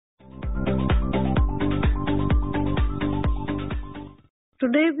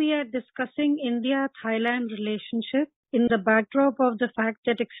Today we are discussing India-Thailand relationship in the backdrop of the fact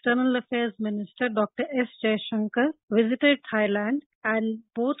that External Affairs Minister Dr. S. Jaishankar visited Thailand and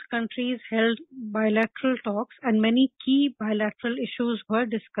both countries held bilateral talks and many key bilateral issues were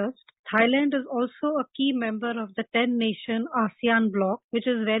discussed. Thailand is also a key member of the 10-nation ASEAN bloc, which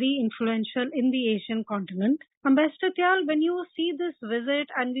is very influential in the Asian continent. Ambassador Tyal, when you see this visit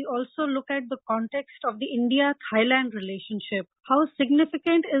and we also look at the context of the India-Thailand relationship, how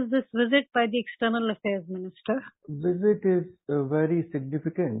significant is this visit by the External Affairs Minister? Visit is very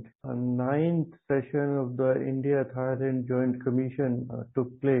significant. A ninth session of the India-Thailand Joint Commission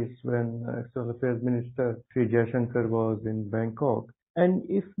took place when External Affairs Minister Sri Jaishankar was in Bangkok. And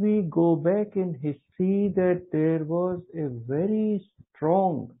if we go back in history, that there was a very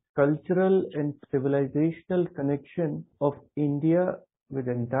strong cultural and civilizational connection of India with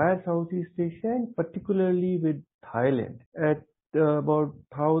entire Southeast Asia and particularly with Thailand. At about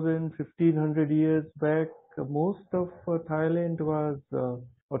 1,500 years back, most of Thailand was,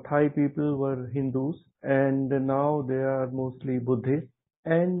 or Thai people were Hindus, and now they are mostly Buddhists.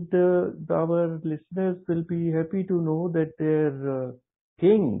 And our listeners will be happy to know that their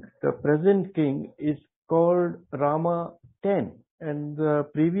king, the present king, is called Rama X, and the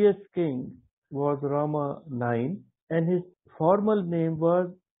previous king was Rama IX, and his formal name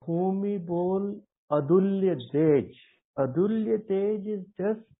was Bhumibol Adulya Tej. Adulya Tej is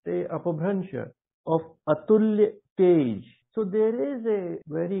just a apabhransha of Atulya Tej. So there is a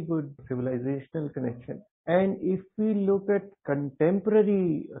very good civilizational connection. And if we look at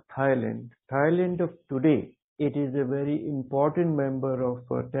contemporary Thailand of today, it is a very important member of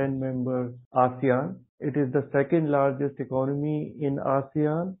 10-member ASEAN. It is the second largest economy in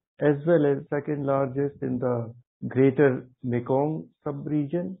ASEAN, as well as second largest in the Greater Mekong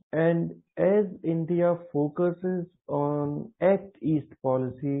sub-region. And as India focuses on Act East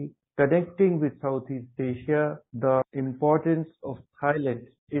policy, connecting with Southeast Asia, the importance of Thailand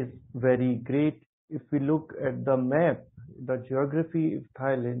is very great. If we look at the map, the geography of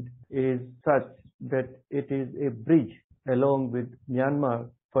Thailand is such that it is a bridge along with Myanmar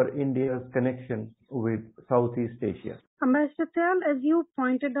for India's connection with Southeast Asia. Ambassador Tyal, as you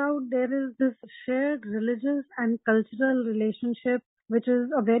pointed out, there is this shared religious and cultural relationship, which is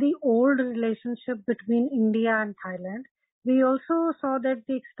a very old relationship between India and Thailand. We also saw that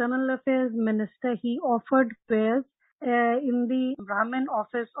the External Affairs Minister, he offered prayers in the Brahmin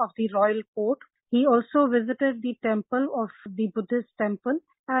office of the Royal Court. He also visited the temple of the Buddhist temple,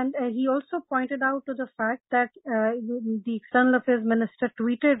 and he also pointed out to the fact that the External Affairs Minister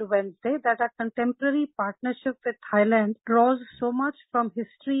tweeted Wednesday that our contemporary partnership with Thailand draws so much from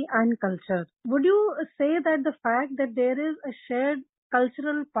history and culture. Would you say that the fact that there is a shared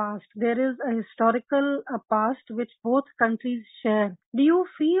cultural past, there is a historical past which both countries share, do you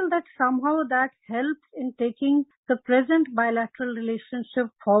feel that somehow that helps in taking the present bilateral relationship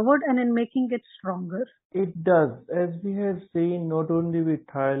forward and in making it stronger? It does, as we have seen not only with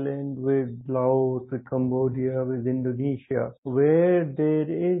Thailand, with Laos, with Cambodia, with Indonesia, where there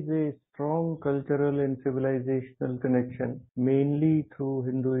is a strong cultural and civilizational connection, mainly through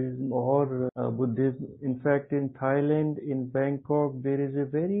Hinduism or Buddhism. In fact, in Thailand, in Bangkok, there is a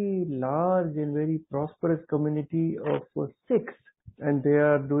very large and very prosperous community of Sikhs, and they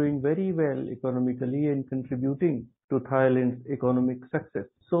are doing very well economically and contributing to Thailand's economic success.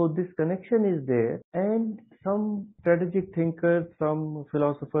 So this connection is there, and some strategic thinkers, some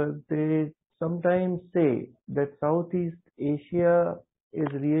philosophers, they sometimes say that Southeast Asia is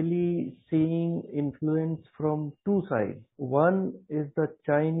really seeing influence from two sides. One is the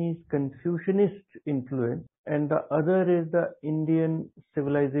Chinese Confucianist influence, and the other is the Indian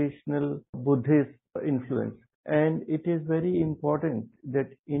civilizational Buddhist influence. And it is very important that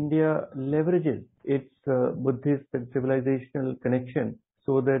India leverages its Buddhist and civilizational connection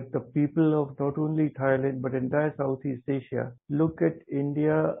so that the people of not only Thailand but entire Southeast Asia look at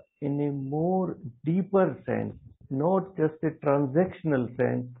India in a more deeper sense, not just a transactional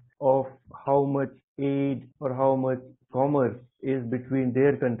sense of how much aid or how much commerce is between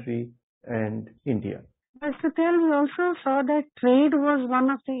their country and India. Mr. Tyal, we also saw that trade was one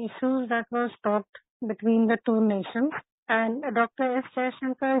of the issues that was talked between the two nations. And Dr. S.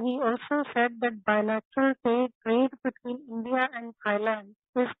 Jaishankar, he also said that bilateral trade between India and Thailand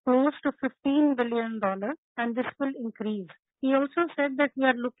is close to $15 billion and this will increase. He also said that we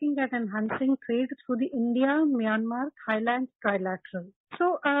are looking at enhancing trade through the India-Myanmar-Thailand trilateral.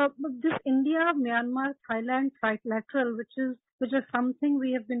 So this India, Myanmar, Thailand trilateral, which is something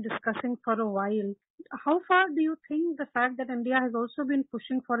we have been discussing for a while. How far do you think the fact that India has also been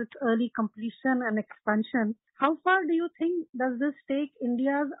pushing for its early completion and expansion? How far do you think does this take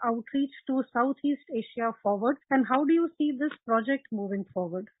India's outreach to Southeast Asia forward? And how do you see this project moving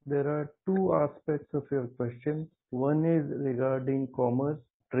forward? There are two aspects of your question. One is regarding commerce,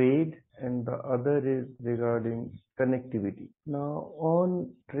 trade, and the other is regarding connectivity. Now,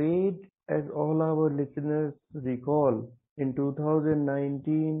 on trade, as all our listeners recall, in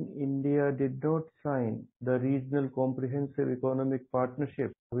 2019, India did not sign the Regional Comprehensive Economic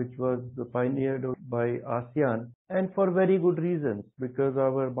Partnership, which was pioneered by ASEAN, and for very good reasons, because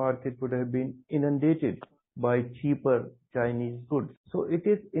our market would have been inundated by cheaper Chinese goods. So it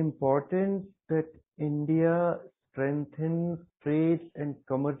is important that India strengthens trade and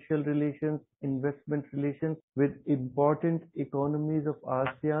commercial relations, investment relations with important economies of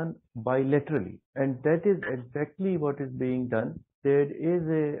ASEAN bilaterally. And that is exactly what is being done. There is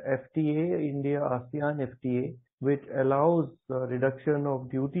a FTA, India-ASEAN FTA, which allows reduction of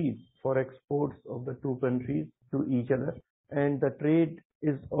duties for exports of the two countries to each other. And the trade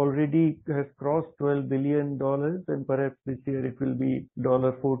is already has crossed $12 billion, and perhaps this year it will be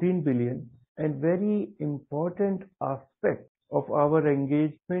 $14 billion. And very important aspect of our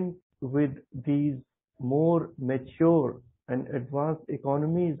engagement with these more mature and advanced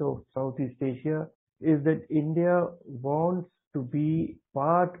economies of Southeast Asia is that India wants to be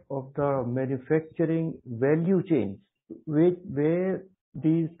part of the manufacturing value chain, where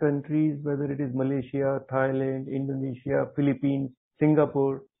these countries, whether it is Malaysia, Thailand, Indonesia, Philippines,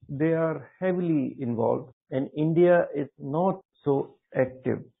 Singapore, they are heavily involved, and India is not so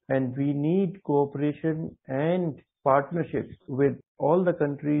active. And we need cooperation and partnerships with all the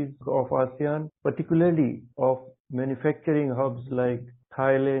countries of ASEAN, particularly of manufacturing hubs like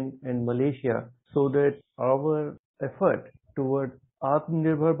Thailand and Malaysia, so that our effort towards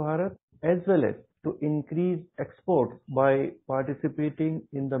Atmanirbhar Bharat as well as to increase exports by participating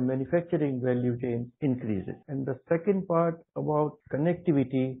in the manufacturing value chain increases. And the second part about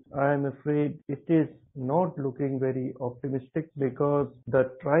connectivity, I am afraid it is not looking very optimistic, because the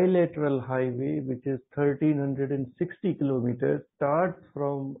trilateral highway, which is 1360 kilometers, starts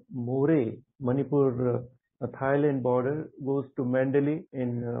from Moreh, Manipur, Thailand border, goes to Mandalay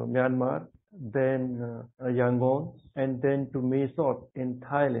in Myanmar, then Yangon, and then to Mae Sot in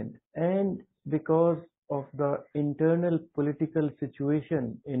Thailand. And because of the internal political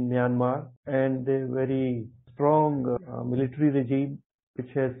situation in Myanmar and the very strong military regime,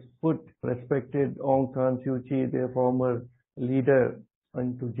 which has put respected Aung San Suu Kyi, their former leader,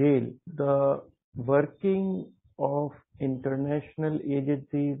 into jail, the working of international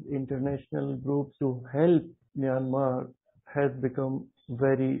agencies, international groups to help Myanmar has become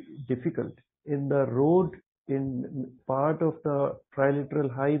very difficult. In the road, in part of the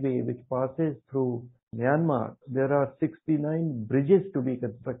trilateral highway which passes through Myanmar, there are 69 bridges to be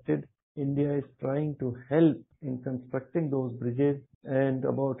constructed. India is trying to help in constructing those bridges and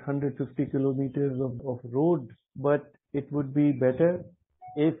about 150 kilometers of road. But it would be better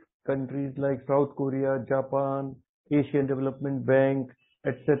if countries like South Korea, Japan, Asian Development Bank,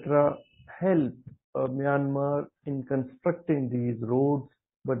 etc., help Myanmar in constructing these roads.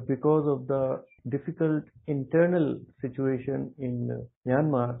 But because of the difficult internal situation in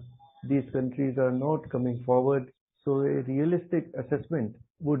Myanmar, these countries are not coming forward. So a realistic assessment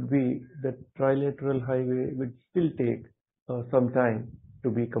would be that trilateral highway would still take some time to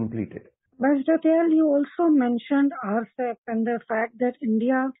be completed. Bajratel, you also mentioned RCEP and the fact that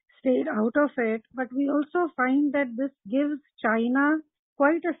India stayed out of it, but we also find that this gives China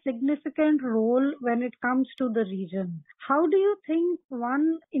quite a significant role when it comes to the region. How do you think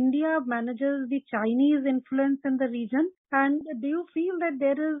India manages the Chinese influence in the region? And do you feel that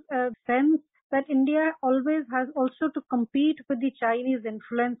there is a sense that India always has also to compete with the Chinese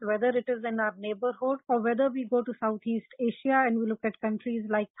influence, whether it is in our neighborhood or whether we go to Southeast Asia and we look at countries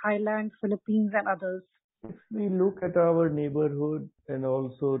like Thailand, Philippines, and others? If we look at our neighborhood and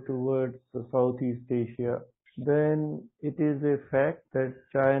also towards Southeast Asia, then it is a fact that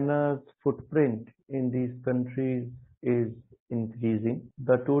China's footprint in these countries is increasing.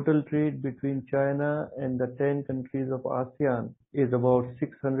 The total trade between China and the 10 countries of ASEAN is about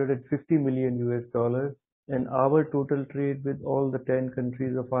 650 million US dollars, and our total trade with all the 10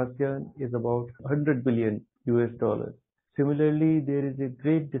 countries of ASEAN is about 100 billion US dollars. Similarly, there is a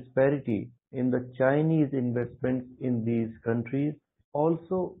great disparity in the Chinese investments in these countries.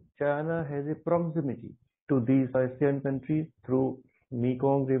 Also, China has a proximity to these ASEAN countries through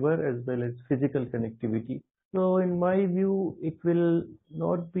Mekong River as well as physical connectivity. So, in my view, it will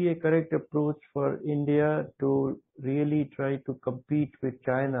not be a correct approach for India to really try to compete with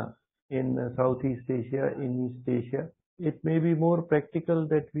China in Southeast Asia, in East Asia. It may be more practical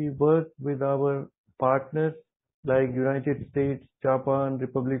that we work with our partners like United States, Japan,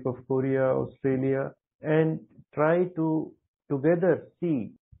 Republic of Korea, Australia, and try to together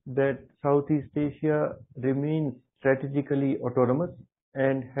see that Southeast Asia remains strategically autonomous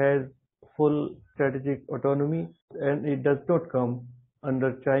and has full strategic autonomy, and it does not come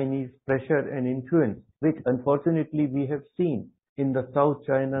under Chinese pressure and influence, which unfortunately we have seen in the South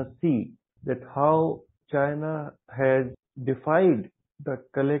China Sea, that how China has defied the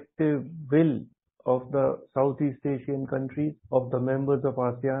collective will of the Southeast Asian countries, of the members of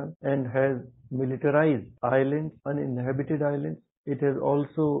ASEAN, and has militarized islands, uninhabited islands. It has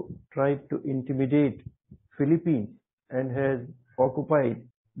also tried to intimidate Philippines and has occupied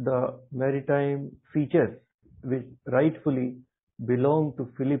the maritime features which rightfully belong to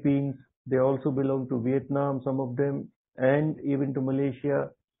Philippines. They also belong to Vietnam, some of them, and even to Malaysia.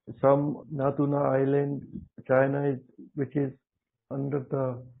 Some Natuna Island, China is, which is under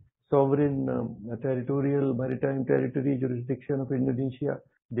the sovereign territorial maritime territory jurisdiction of Indonesia.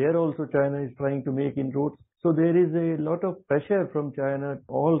 There also China is trying to make inroads. So there is a lot of pressure from China,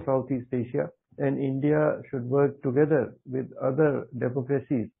 all Southeast Asia, and India should work together with other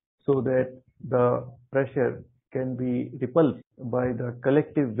democracies so that the pressure can be repulsed by the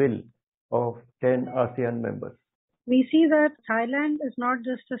collective will of 10 ASEAN members. We see that Thailand is not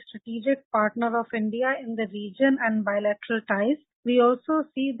just a strategic partner of India in the region and bilateral ties. We also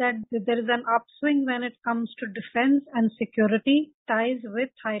see that there is an upswing when it comes to defense and security ties with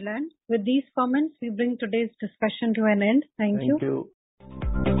Thailand. With these comments, we bring today's discussion to an end. Thank you.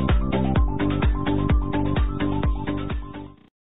 Thank you.